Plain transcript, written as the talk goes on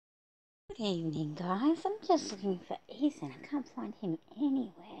Good evening, guys. I'm just looking for Ethan. I can't find him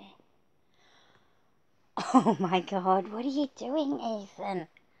anywhere. Oh my God, what are you doing, Ethan?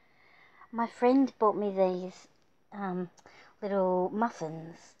 My friend bought me these little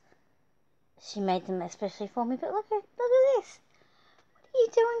muffins. She made them especially for me, but look at this. What are you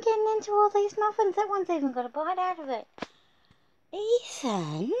doing getting into all these muffins? That one's even got a bite out of it.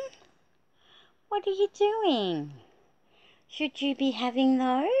 Ethan, what are you doing? Should you be having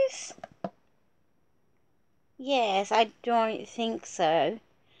those? Yes, I don't think so.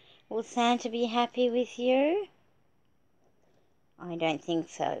 Will Santa be happy with you? I don't think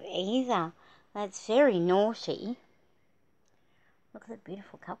so either. That's very naughty. Look at the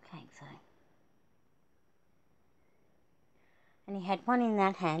beautiful cupcakes though. And he had one in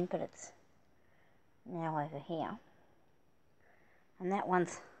that hand, but it's now over here. And that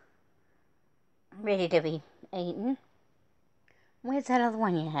one's ready to be eaten. Where's that other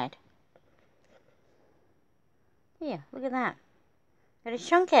one you had? Here, look at that. Got a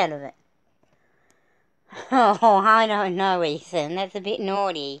chunk out of it. Oh, I don't know, Ethan. That's a bit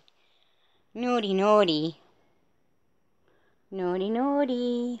naughty. Naughty, naughty. Naughty,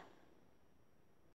 naughty.